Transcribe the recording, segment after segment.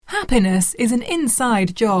Happiness is an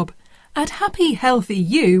inside job. At Happy Healthy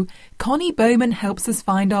You, Connie Bowman helps us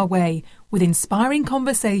find our way with inspiring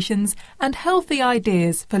conversations and healthy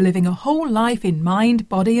ideas for living a whole life in mind,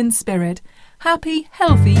 body and spirit. Happy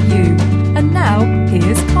Healthy You. And now,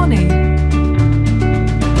 here's Connie.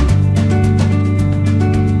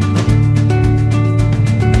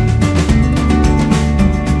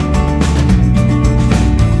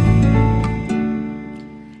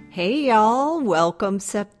 Hey y'all, welcome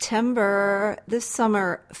September. This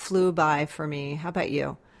summer flew by for me. How about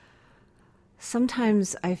you?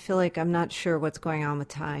 Sometimes I feel like I'm not sure what's going on with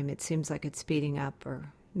time. It seems like it's speeding up,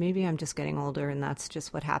 or maybe I'm just getting older and that's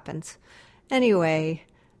just what happens. Anyway,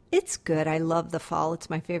 it's good. I love the fall. It's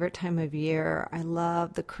my favorite time of year. I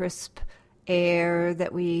love the crisp air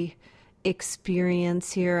that we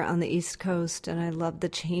experience here on the East Coast, and I love the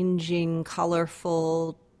changing,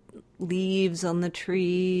 colorful leaves on the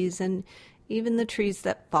trees, and even the trees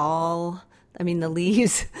that fall. I mean, the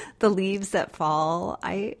leaves that fall.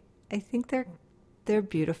 I think they're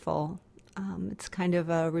beautiful. It's kind of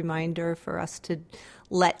a reminder for us to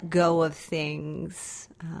let go of things.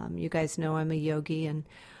 You guys know I'm a yogi, and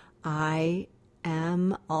I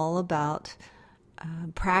am all about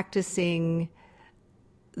practicing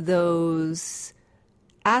those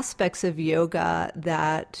aspects of yoga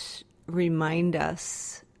that remind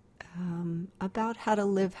us about how to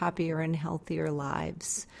live happier and healthier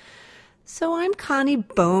lives. So I'm Connie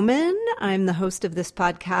Bowman. I'm the host of this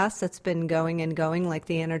podcast that's been going and going like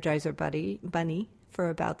the Energizer Bunny for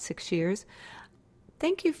about 6 years.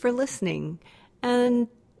 Thank you for listening. And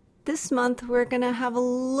this month we're going to have a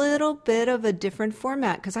little bit of a different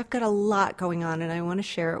format because I've got a lot going on and I want to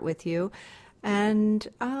share it with you. And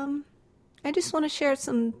I just want to share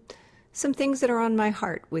some things that are on my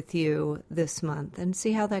heart with you this month and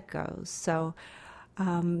see how that goes. So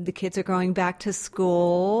the kids are going back to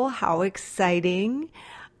school. How exciting.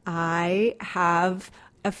 I have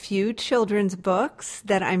a few children's books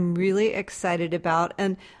that I'm really excited about.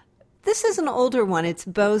 And this is an older one. It's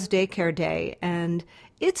Bo's Daycare Day. And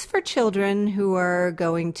it's for children who are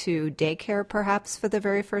going to daycare perhaps for the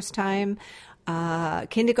very first time,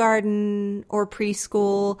 kindergarten or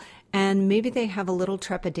preschool, and maybe they have a little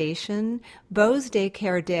trepidation. Bo's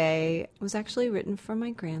Daycare Day was actually written for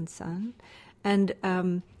my grandson. And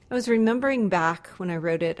I was remembering back when I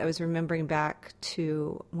wrote it, I was remembering back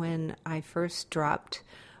to when I first dropped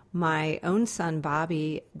my own son,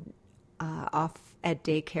 Bobby, off at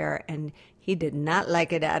daycare, and he did not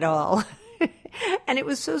like it at all. And it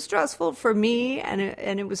was so stressful for me, and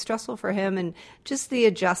it was stressful for him, and just the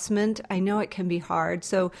adjustment. I know it can be hard.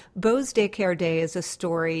 So Bo's Daycare Day is a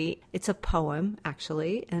story. It's a poem,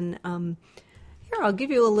 actually. And here, I'll give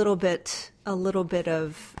you a little bit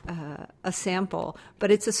of a sample. But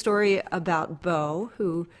it's a story about Bo,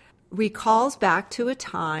 who recalls back to a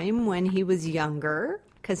time when he was younger,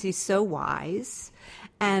 because he's so wise,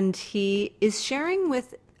 and he is sharing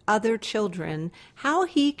with other children how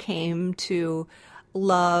he came to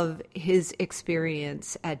love his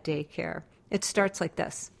experience at daycare. It starts like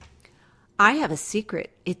this. I have a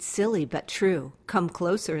secret. It's silly but true. Come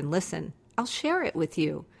closer and listen. I'll share it with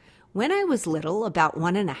you. When I was little, about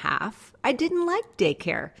 1.5, I didn't like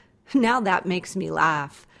daycare. Now that makes me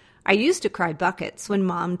laugh. I used to cry buckets when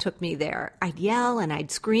Mom took me there. I'd yell and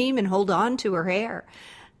I'd scream and hold on to her hair.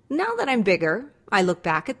 Now that I'm bigger, I look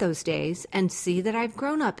back at those days and see that I've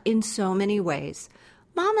grown up in so many ways.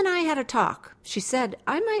 Mom and I had a talk. She said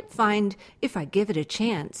I might find if I give it a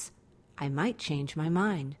chance, I might change my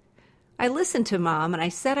mind. I listened to Mom and I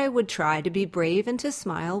said I would try to be brave and to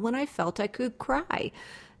smile when I felt I could cry.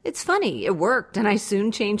 It's funny, it worked and I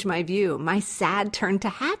soon changed my view. My sad turned to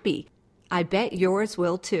happy. I bet yours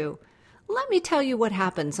will too. Let me tell you what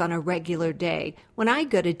happens on a regular day when I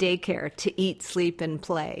go to daycare to eat, sleep, and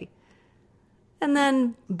play. And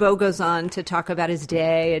then Bo goes on to talk about his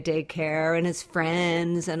day at daycare and his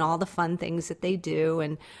friends and all the fun things that they do.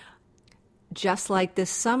 And just like this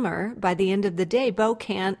summer, by the end of the day, Bo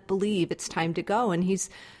can't believe it's time to go. And he's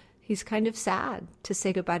kind of sad to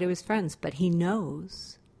say goodbye to his friends, but he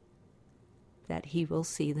knows that he will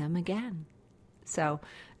see them again. So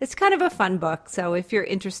it's kind of a fun book. So if you're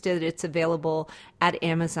interested, it's available at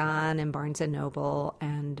Amazon and Barnes & Noble,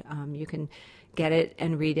 and you can get it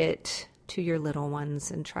and read it to your little ones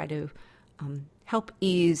and try to help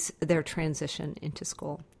ease their transition into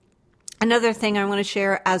school. Another thing I want to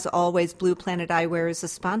share, as always, Blue Planet Eyewear is a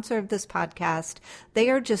sponsor of this podcast. They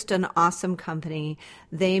are just an awesome company.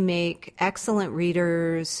 They make excellent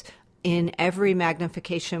readers in every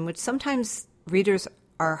magnification, which sometimes readers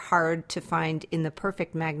are hard to find in the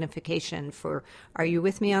perfect magnification for. Are you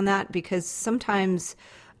with me on that? Because sometimes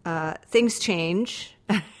things change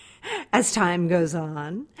as time goes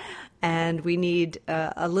on, and we need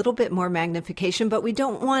a little bit more magnification, but we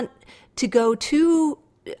don't want to go too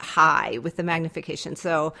high with the magnification.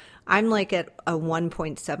 So I'm like at a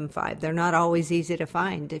 1.75. They're not always easy to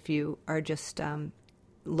find if you are just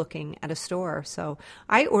looking at a store. So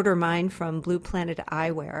I order mine from Blue Planet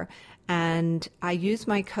Eyewear, and I use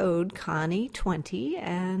my code Connie20,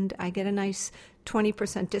 and I get a nice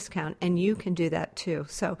 20% discount, and you can do that too.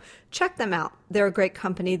 So check them out. They're a great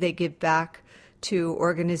company. They give back to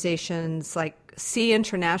organizations like Sea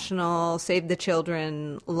International, Save the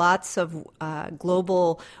Children, lots of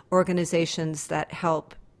global organizations that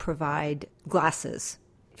help provide glasses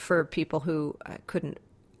for people who couldn't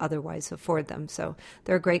otherwise afford them. So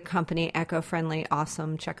they're a great company, eco-friendly,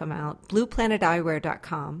 awesome. Check them out.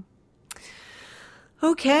 BluePlanetEyewear.com.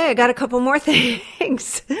 Okay, I got a couple more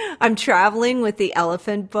things. I'm traveling with the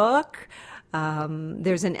elephant book.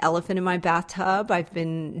 There's an elephant in my bathtub. I've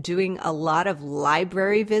been doing a lot of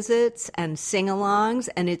library visits and sing-alongs,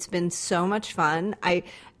 and it's been so much fun.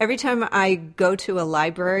 Every time I go to a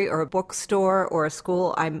library or a bookstore or a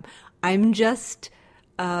school, I'm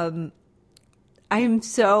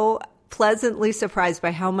so pleasantly surprised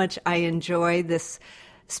by how much I enjoy this,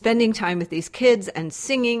 spending time with these kids and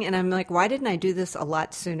singing. And I'm like, why didn't I do this a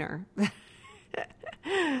lot sooner?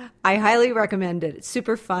 I highly recommend it. It's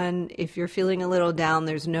super fun. If you're feeling a little down,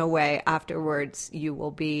 there's no way afterwards you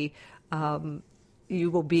will be in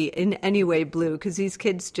any way blue, because these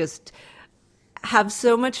kids just have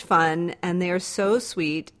so much fun and they are so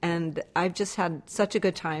sweet, and I've just had such a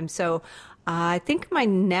good time. So I think my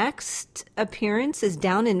next appearance is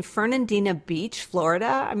down in Fernandina Beach,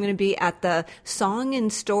 Florida. I'm going to be at the Song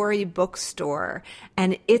and Story bookstore,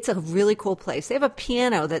 and it's a really cool place. They have a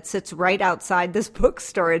piano that sits right outside this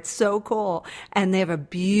bookstore. It's so cool. And they have a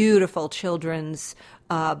beautiful children's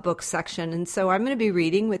book section. And so I'm going to be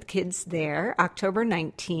reading with kids there October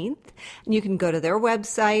 19th. And you can go to their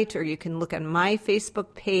website, or you can look on my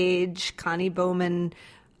Facebook page, Connie Bowman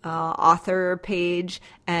author page,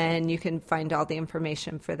 and you can find all the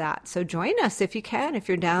information for that. So join us if you can. If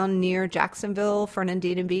you're down near Jacksonville,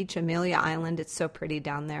 Fernandina Beach, Amelia Island, it's so pretty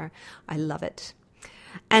down there. I love it.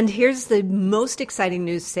 And here's the most exciting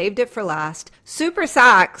news, saved it for last. Super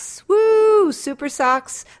Socks. Woo! Super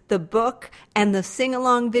Socks, the book and the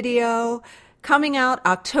sing-along video coming out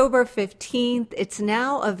October 15th. It's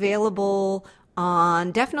now available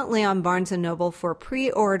definitely on Barnes & Noble for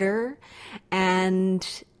pre-order,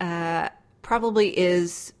 and probably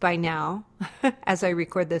is by now. As I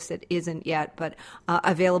record this, it isn't yet, but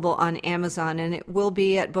available on Amazon, and it will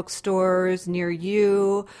be at bookstores near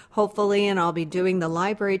you, hopefully, and I'll be doing the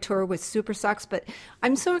library tour with Super Socks. But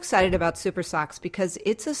I'm so excited about Super Socks because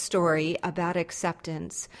it's a story about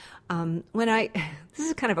acceptance. This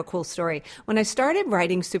is kind of a cool story. When I started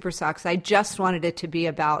writing Super Socks, I just wanted it to be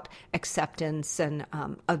about acceptance and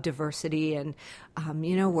of diversity. And,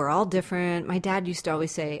 we're all different. My dad used to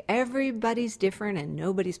always say, everybody's different and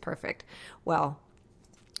nobody's perfect. Well,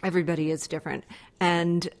 everybody is different.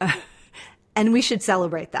 And we should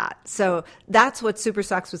celebrate that. So that's what Super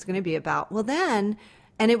Socks was going to be about. Well, then...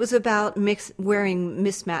 And it was about wearing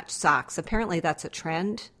mismatched socks. Apparently that's a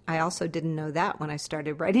trend. I also didn't know that when I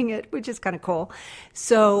started writing it, which is kind of cool.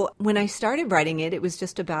 So when I started writing it, it was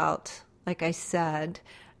just about, like I said,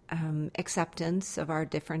 acceptance of our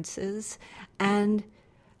differences. And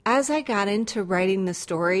as I got into writing the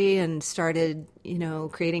story and started,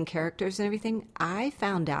 creating characters and everything, I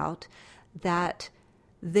found out that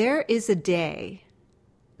there is a day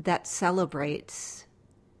that celebrates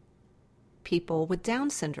people with Down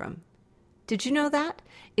syndrome. Did you know that?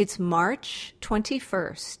 It's March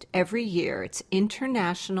 21st every year. It's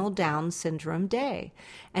International Down Syndrome Day.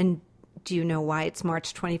 And do you know why it's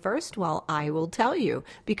March 21st? Well, I will tell you.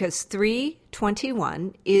 Because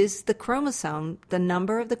 321 is the chromosome, the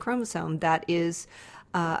number of the chromosome that is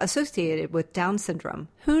associated with Down syndrome.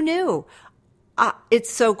 Who knew?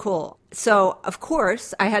 It's so cool. So, of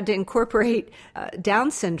course, I had to incorporate Down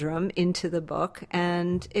syndrome into the book,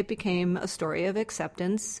 and it became a story of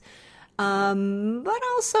acceptance, but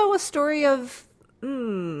also a story of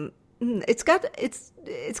it's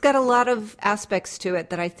got a lot of aspects to it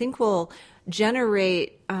that I think will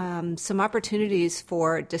generate some opportunities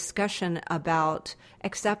for discussion about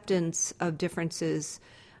acceptance of differences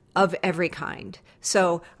of every kind.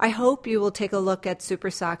 So I hope you will take a look at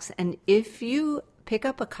Super Socks, and if you pick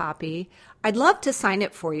up a copy, I'd love to sign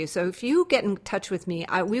it for you. So if you get in touch with me,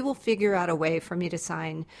 we will figure out a way for me to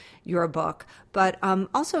sign your book. But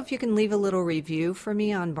also, if you can leave a little review for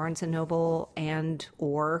me on Barnes & Noble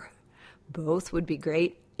or both would be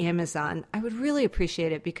great. Amazon, I would really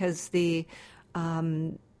appreciate it, because the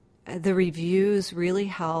reviews really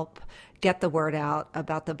help get the word out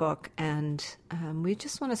about the book, and we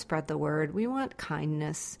just want to spread the word. We want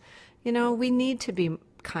kindness. We need to be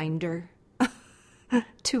kinder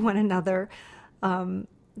to one another.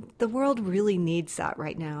 The world really needs that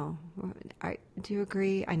right now. Do you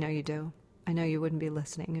agree? I know you do. I know you wouldn't be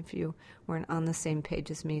listening if you weren't on the same page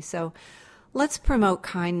as me. So let's promote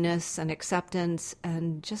kindness and acceptance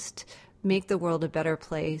and just make the world a better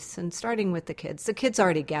place, and starting with the kids. The kids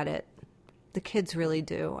already get it. The kids really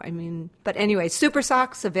do. But anyway, Super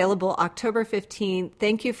Socks, available October 15th.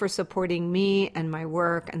 Thank you for supporting me and my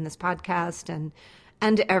work and this podcast and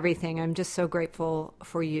everything. I'm just so grateful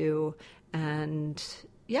for you. And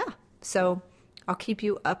yeah, so I'll keep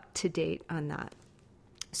you up to date on that.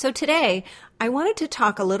 So today, I wanted to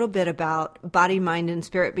talk a little bit about body, mind, and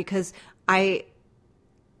spirit, because I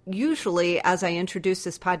usually, as I introduce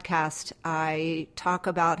this podcast, I talk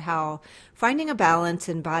about how finding a balance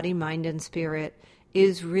in body, mind, and spirit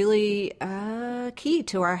is really key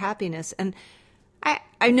to our happiness. And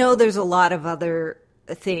I know there's a lot of other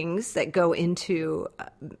things that go into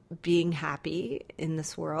being happy in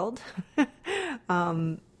this world.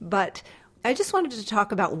 But I just wanted to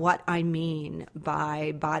talk about what I mean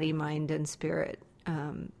by body, mind, and spirit.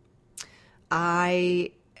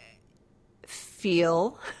 I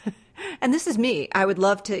feel, and this is me, I would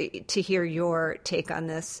love to hear your take on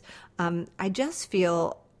this. I just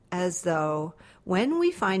feel as though when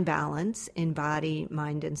we find balance in body,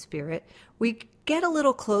 mind, and spirit, we get a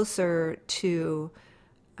little closer to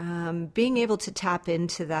being able to tap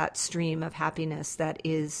into that stream of happiness that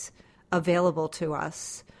is available to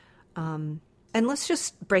us. And let's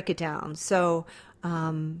just break it down. So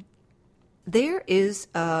there is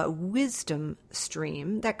a wisdom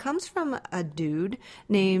stream that comes from a dude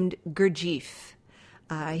named Gurdjieff.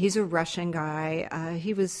 He's a Russian guy.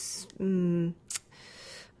 He was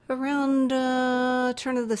around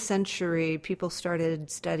turn of the century. People started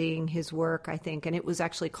studying his work, I think, and it was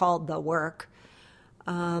actually called The Work.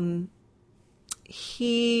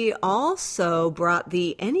 He also brought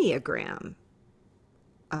the Enneagram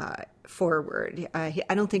forward. I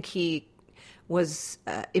don't think he was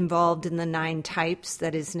involved in the 9 types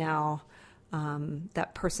that is now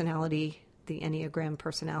that personality, the Enneagram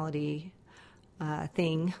personality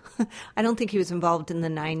thing. I don't think he was involved in the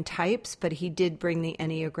 9 types, but he did bring the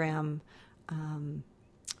Enneagram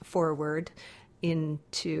forward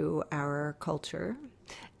into our culture.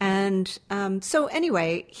 And so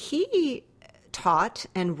anyway, he taught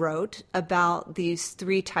and wrote about these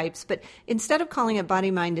 3 types, but instead of calling it body,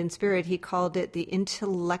 mind, and spirit, he called it the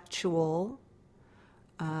intellectual,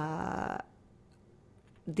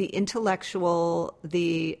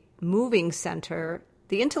 the moving center,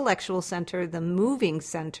 the intellectual center, the moving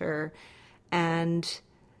center, and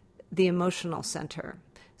the emotional center.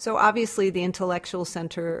 So obviously the intellectual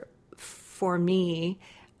center for me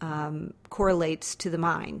correlates to the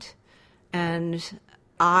mind. And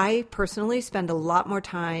I personally spend a lot more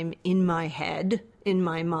time in my head, in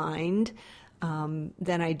my mind,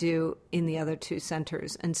 than I do in the other 2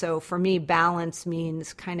 centers. And so for me, balance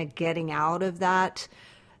means kind of getting out of that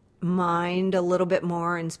mind a little bit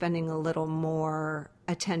more and spending a little more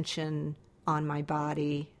attention on my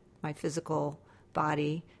body, my physical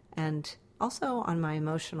body, and also on my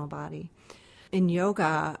emotional body. In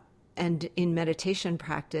yoga and in meditation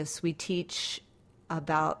practice, we teach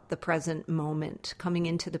about the present moment, coming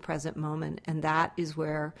into the present moment. And that is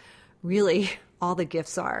where really all the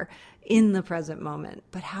gifts are, in the present moment.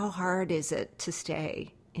 But how hard is it to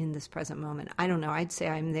stay in this present moment? I don't know. I'd say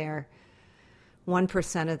I'm there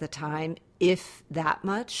 1% of the time, if that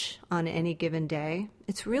much, on any given day.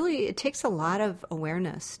 It takes a lot of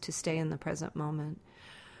awareness to stay in the present moment.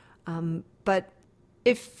 But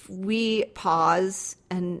if we pause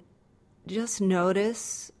and just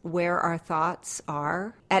notice where our thoughts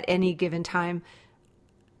are at any given time,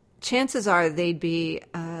 chances are they'd be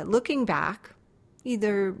looking back,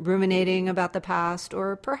 either ruminating about the past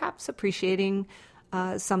or perhaps appreciating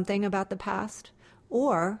something about the past,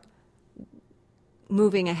 or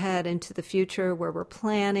moving ahead into the future where we're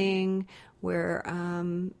planning, we're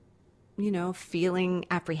feeling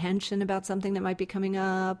apprehension about something that might be coming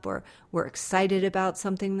up, or we're excited about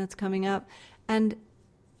something that's coming up. And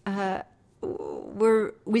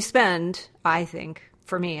we spend, I think,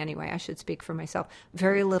 for me anyway, I should speak for myself,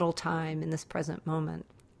 very little time in this present moment.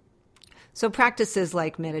 So practices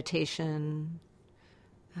like meditation,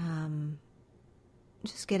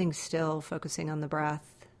 just getting still, focusing on the breath,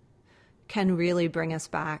 can really bring us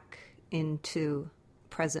back into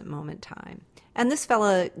present moment time. And this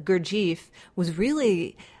fella, Gurdjieff, was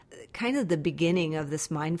really kind of the beginning of this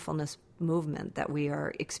mindfulness movement that we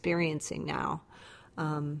are experiencing now.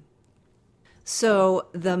 So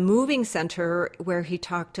the moving center, where he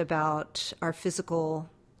talked about our physical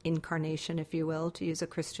incarnation, if you will, to use a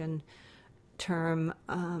Christian term,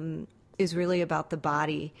 is really about the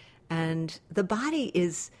body. And the body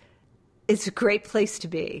is a great place to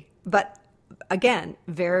be. But again,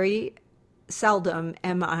 very seldom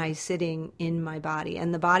am I sitting in my body.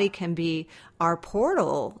 And the body can be our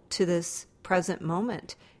portal to this present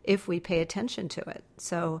moment if we pay attention to it.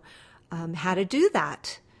 So how to do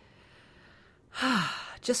that?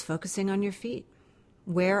 Just focusing on your feet.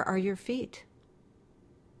 Where are your feet?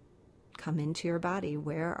 Come into your body.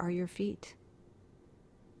 Where are your feet?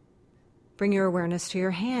 Bring your awareness to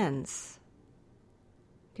your hands.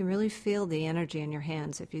 You can really feel the energy in your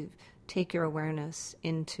hands if you take your awareness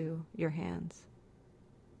into your hands.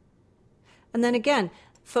 And then again,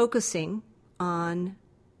 focusing on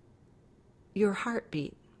your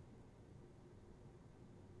heartbeat,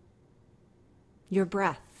 your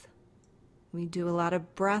breath. We do a lot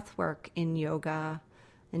of breath work in yoga,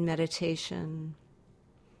 in meditation.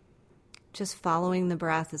 Just following the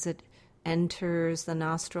breath as it enters the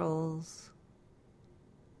nostrils.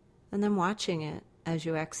 And then watching it as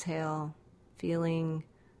you exhale, feeling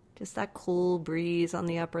just that cool breeze on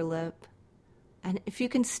the upper lip. And if you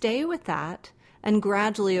can stay with that, and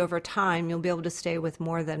gradually over time, you'll be able to stay with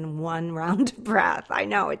more than one round of breath. I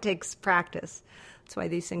know it takes practice. That's why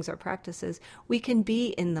these things are practices. We can be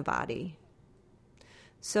in the body.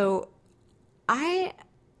 So I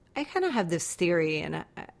kind of have this theory, and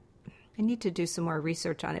I need to do some more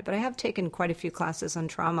research on it, but I have taken quite a few classes on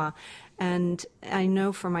trauma, and I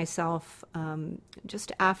know for myself,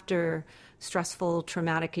 just after stressful,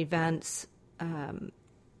 traumatic events,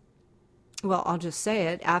 well, I'll just say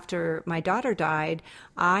it, after my daughter died,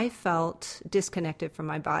 I felt disconnected from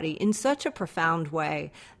my body in such a profound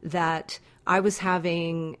way that I was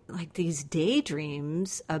having like these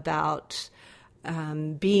daydreams about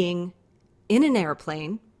being in an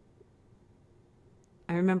airplane.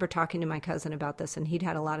 I remember talking to my cousin about this, and he'd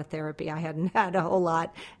had a lot of therapy. I hadn't had a whole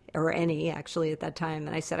lot, or any actually at that time.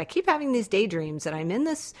 And I said, I keep having these daydreams that I'm in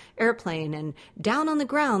this airplane, and down on the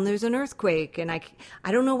ground there's an earthquake, and I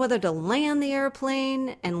don't know whether to land the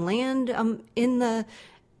airplane and land in the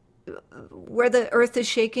where the earth is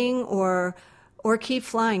shaking, or keep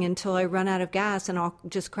flying until I run out of gas and I'll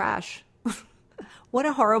just crash. What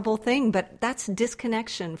a horrible thing, but that's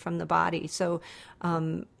disconnection from the body. So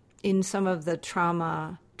in some of the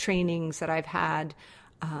trauma trainings that I've had,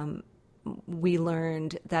 we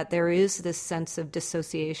learned that there is this sense of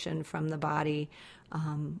dissociation from the body,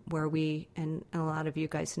 where we, and a lot of you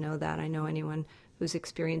guys know that. I know anyone who's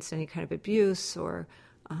experienced any kind of abuse or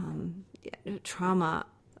trauma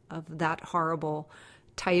of that horrible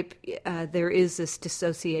type, there is this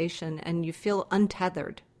dissociation, and you feel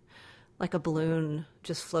untethered, like a balloon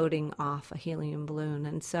just floating off, a helium balloon.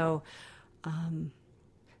 And so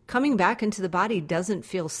coming back into the body doesn't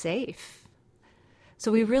feel safe.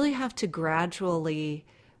 So we really have to gradually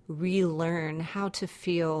relearn how to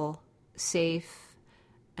feel safe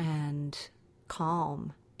and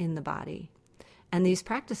calm in the body. And these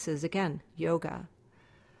practices, again, yoga,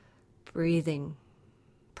 breathing,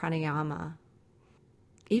 pranayama,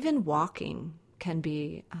 even walking can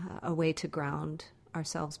be a way to ground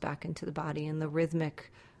ourselves back into the body. And the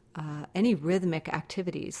rhythmic, any rhythmic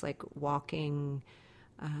activities like walking,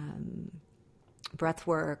 breath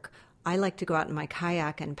work. I like to go out in my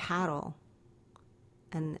kayak and paddle.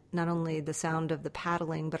 And not only the sound of the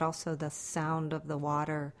paddling, but also the sound of the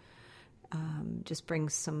water just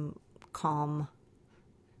brings some calm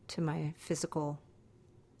to my physical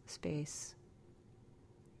space.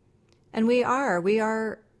 And we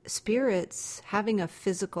are spirits having a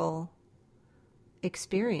physical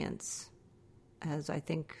experience, as I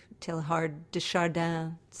think Teilhard de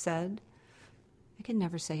Chardin said. I can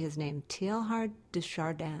never say his name. Teilhard de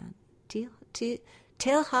Chardin.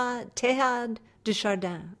 Teilhard de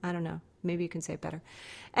Chardin. I don't know. Maybe you can say it better.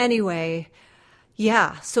 Anyway,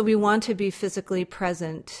 yeah, so we want to be physically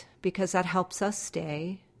present because that helps us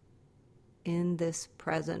stay in this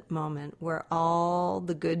present moment where all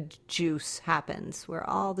the good juice happens, where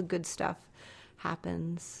all the good stuff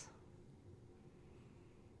happens.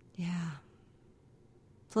 Yeah.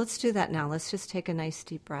 So let's do that now. Let's just take a nice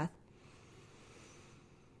deep breath.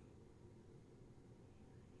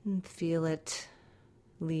 And feel it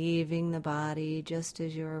leaving the body just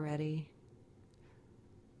as you're ready.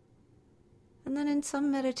 And then in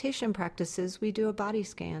some meditation practices, we do a body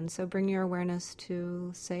scan. So bring your awareness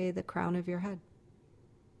to, say, the crown of your head.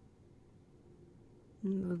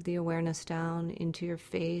 Move the awareness down into your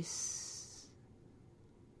face.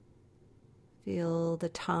 Feel the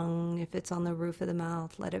tongue, if it's on the roof of the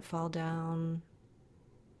mouth, let it fall down.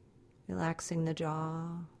 Relaxing the jaw.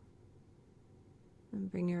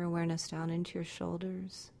 And bring your awareness down into your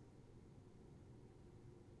shoulders.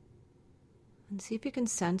 And see if you can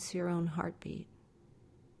sense your own heartbeat.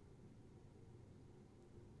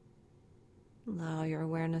 Allow your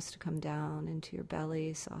awareness to come down into your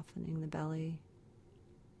belly, softening the belly.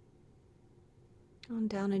 On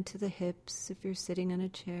down into the hips. If you're sitting in a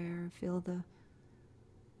chair, feel the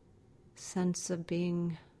sense of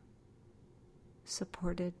being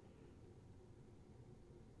supported.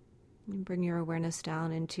 And bring your awareness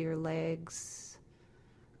down into your legs,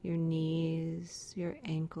 your knees, your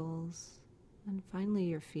ankles, and finally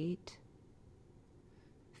your feet.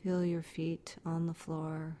 Feel your feet on the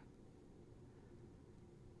floor,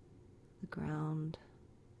 the ground.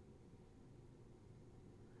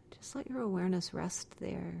 Just let your awareness rest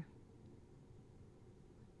there,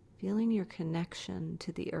 feeling your connection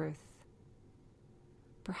to the earth.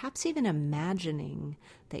 Perhaps even imagining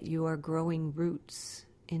that you are growing roots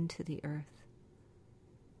into the earth.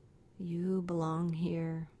 You belong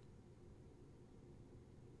here.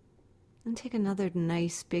 And take another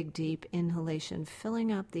nice, big, deep inhalation,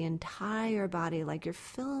 filling up the entire body like you're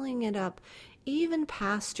filling it up even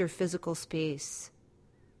past your physical space.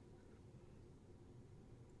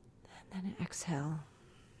 And then exhale.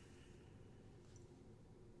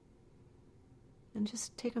 And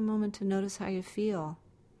just take a moment to notice how you feel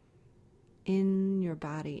in your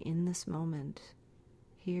body, in this moment,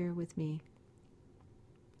 here with me.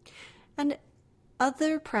 And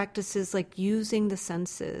other practices like using the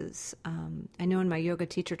senses. I know in my yoga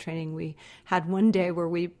teacher training, we had one day where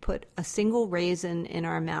we put a single raisin in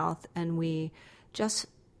our mouth and we just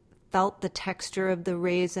felt the texture of the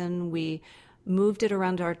raisin. We moved it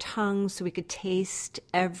around our tongue so we could taste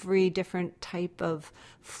every different type of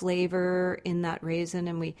flavor in that raisin.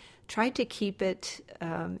 And we tried to keep it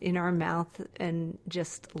in our mouth and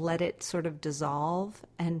just let it sort of dissolve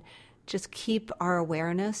and just keep our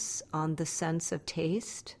awareness on the sense of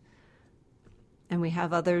taste. And we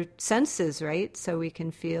have other senses, right? So we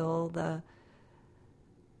can feel the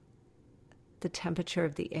temperature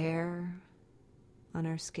of the air on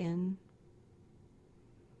our skin.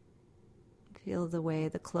 Feel the way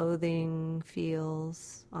the clothing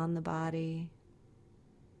feels on the body,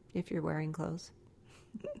 if you're wearing clothes.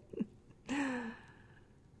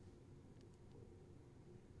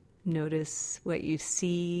 Notice what you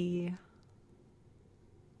see.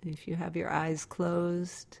 If you have your eyes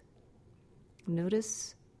closed,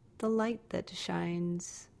 notice the light that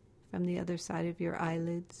shines from the other side of your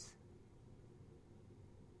eyelids.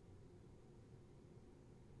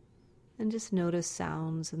 And just notice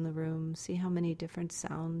sounds in the room. See how many different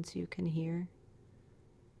sounds you can hear,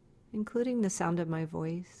 including the sound of my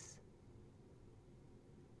voice,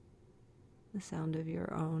 the sound of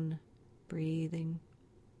your own breathing.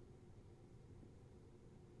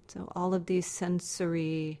 So all of these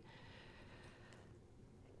sensory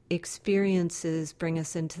experiences bring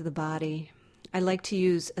us into the body. I like to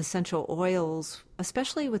use essential oils,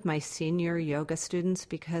 especially with my senior yoga students,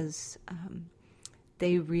 because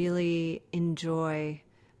they really enjoy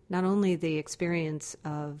not only the experience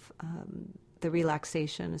of the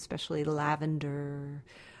relaxation, especially lavender,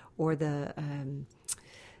 or the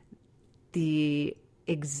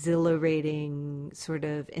exhilarating, sort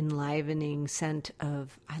of enlivening scent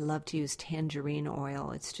of, I love to use tangerine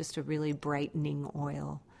oil. It's just a really brightening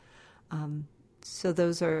oil. So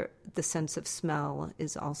those are, the sense of smell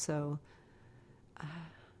is also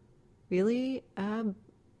really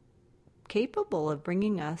capable of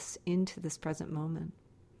bringing us into this present moment.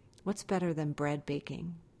 What's better than bread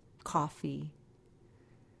baking, coffee,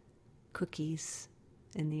 cookies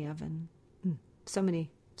in the oven? So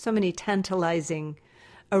many tantalizing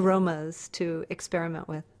aromas to experiment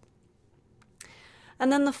with. And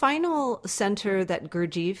then the final center that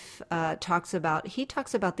Gurdjieff talks about, he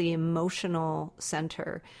talks about the emotional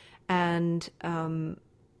center. And the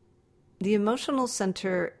emotional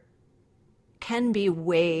center can be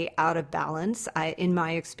way out of balance, in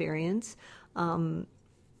my experience.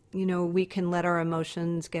 We can let our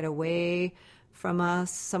emotions get away from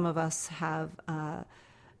us. Some of us have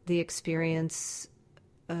the experience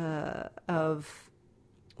of,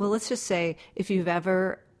 well, let's just say if you've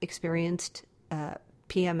ever experienced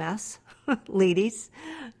PMS, ladies,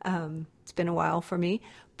 it's been a while for me,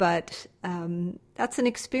 but that's an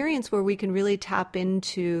experience where we can really tap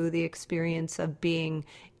into the experience of being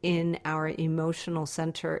in our emotional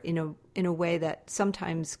center in a way that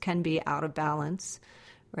sometimes can be out of balance,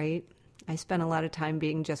 right? I spent a lot of time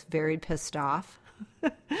being just very pissed off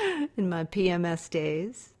in my PMS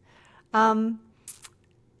days. And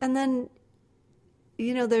then,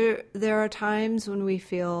 there are times when we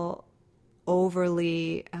feel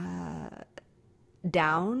overly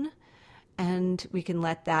down, and we can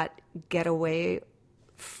let that get away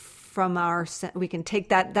from we can take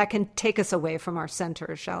that can take us away from our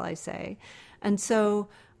center, shall I say. And so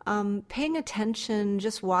paying attention,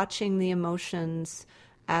 just watching the emotions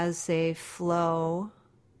as they flow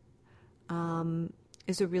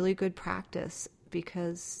is a really good practice,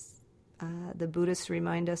 because the Buddhists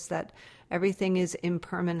remind us that everything is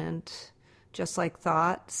impermanent, just like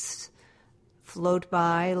thoughts float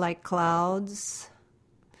by like clouds.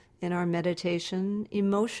 In our meditation,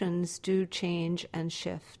 emotions do change and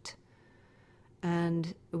shift.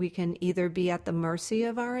 And we can either be at the mercy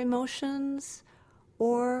of our emotions,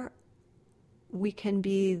 or we can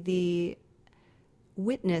be the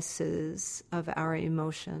witnesses of our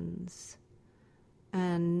emotions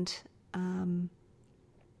and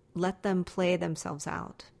let them play themselves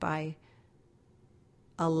out by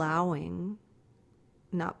allowing,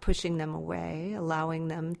 not pushing them away, allowing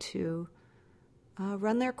them to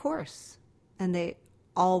run their course. And they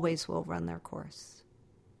always will run their course.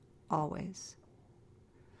 Always.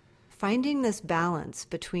 Finding this balance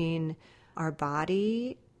between our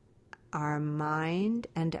body, our mind,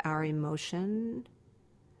 and our emotion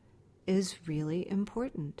is really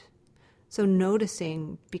important. So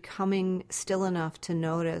noticing, becoming still enough to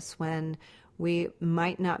notice when we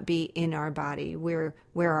might not be in our body. Where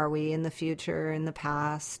are we in the future, in the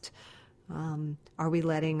past? Are we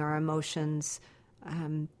letting our emotions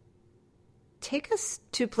take us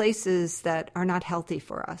to places that are not healthy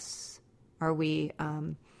for us? Are we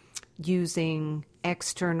using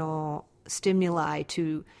external stimuli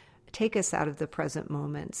to take us out of the present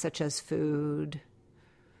moment, such as food,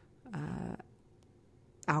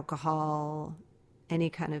 alcohol, any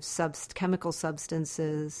kind of chemical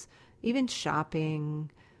substances, even shopping,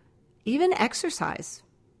 even exercise?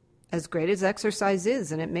 As great as exercise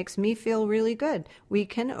is, and it makes me feel really good, we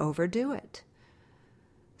can overdo it.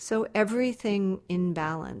 So everything in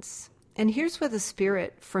balance. And here's where the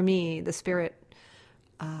spirit, for me, the spirit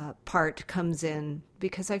part comes in,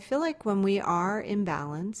 because I feel like when we are in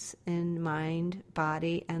balance in mind,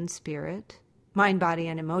 body, and spirit, mind, body,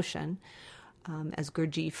 and emotion, as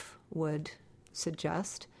Gurdjieff would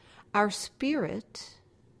suggest, our spirit,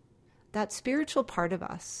 that spiritual part of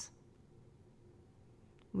us,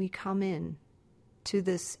 we come in to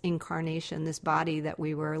this incarnation, this body that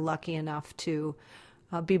we were lucky enough to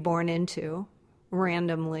be born into,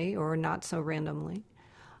 randomly or not so randomly.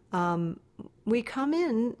 We come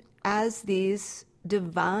in as these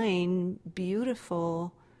divine,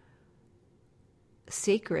 beautiful,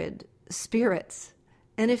 sacred spirits.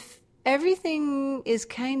 And if everything is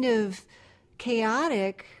kind of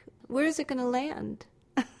chaotic, where is it going to land?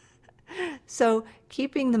 So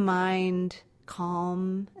keeping the mind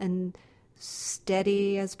calm and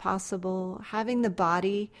steady as possible, having the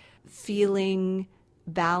body feeling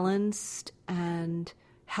balanced and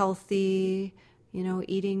healthy,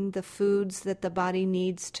 eating the foods that the body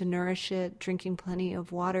needs to nourish it, drinking plenty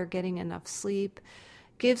of water, getting enough sleep,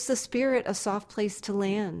 gives the spirit a soft place to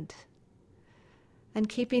land. And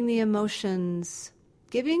keeping the emotions,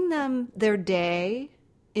 giving them their day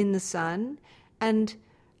in the sun, and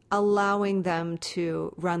allowing them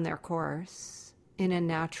to run their course in a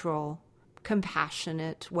natural,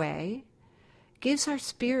 compassionate way, gives our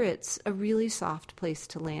spirits a really soft place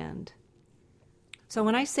to land. So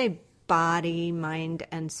when I say body, mind,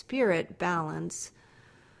 and spirit balance,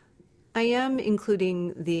 I am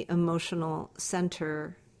including the emotional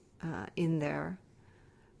center in there.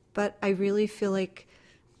 But I really feel like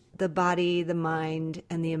the body, the mind,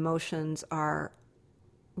 and the emotions are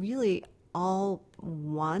really all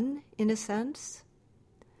one in a sense.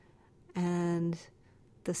 And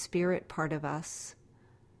the spirit part of us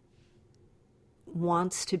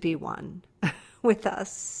wants to be one with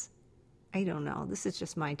us. I don't know. This is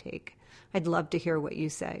just my take. I'd love to hear what you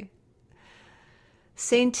say.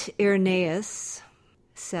 Saint Irenaeus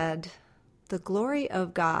said, "The glory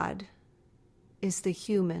of God is the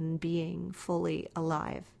human being fully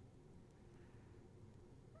alive."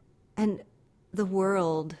 And the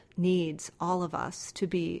world needs all of us to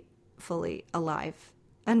be fully alive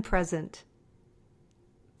and present,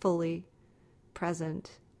 fully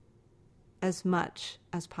present as much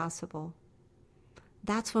as possible.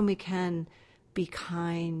 That's when we can be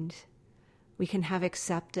kind, we can have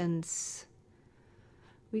acceptance,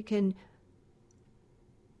 we can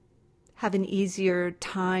have an easier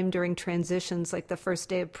time during transitions, like the first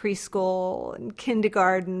day of preschool and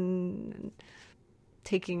kindergarten, and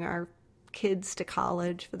taking our kids to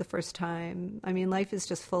college for the first time. I mean, life is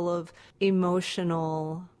just full of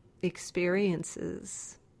emotional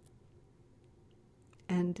experiences.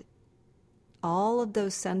 And all of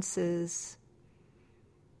those senses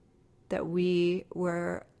that we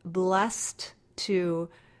were blessed to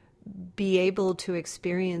be able to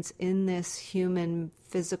experience in this human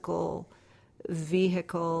physical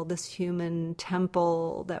vehicle, this human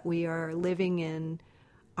temple that we are living in,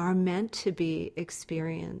 are meant to be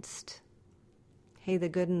experienced. Hey, the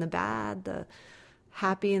good and the bad, the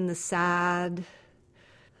happy and the sad,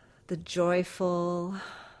 the joyful,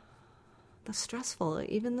 the stressful,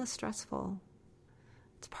 even the stressful.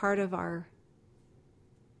 It's part of our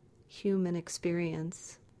human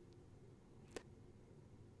experience.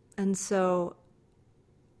 And so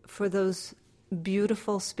for those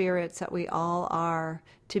beautiful spirits that we all are,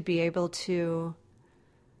 to be able to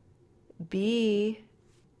be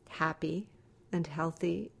happy and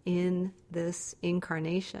healthy in this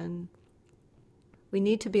incarnation, we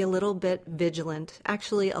need to be a little bit vigilant,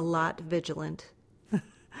 actually a lot vigilant.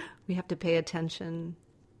 We have to pay attention,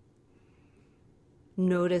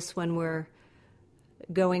 notice when we're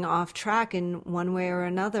going off track in one way or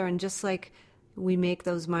another, and just like we make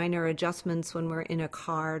those minor adjustments when we're in a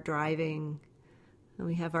car driving and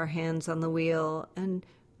we have our hands on the wheel and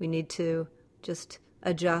we need to just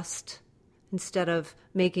adjust instead of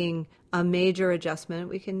making a major adjustment.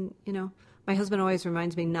 We can, my husband always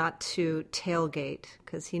reminds me not to tailgate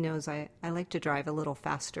because he knows I like to drive a little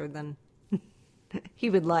faster than he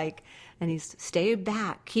would like. And he's stay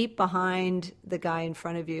back, keep behind the guy in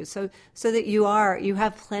front of you so that you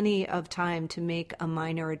have plenty of time to make a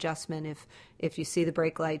minor adjustment. If you see the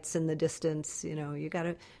brake lights in the distance, you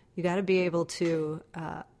gotta be able to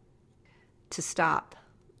stop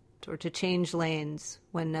or to change lanes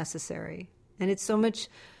when necessary. And it's so much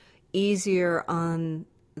easier on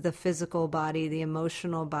the physical body, the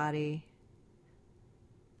emotional body,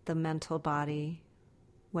 the mental body,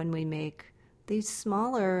 when we make these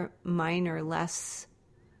smaller, minor, less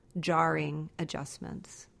jarring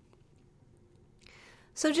adjustments.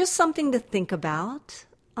 So just something to think about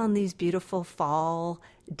on these beautiful fall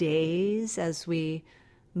days as we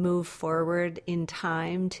move forward in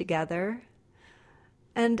time together.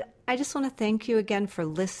 And I just want to thank you again for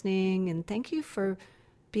listening, and thank you for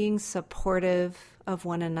being supportive of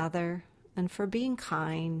one another and for being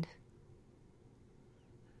kind.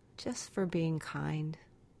 Just for being kind.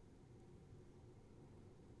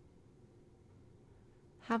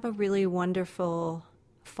 Have a really wonderful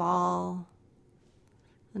fall.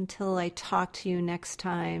 Until I talk to you next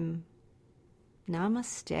time,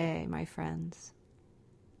 namaste, my friends.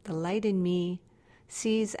 The light in me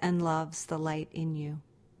sees and loves the light in you.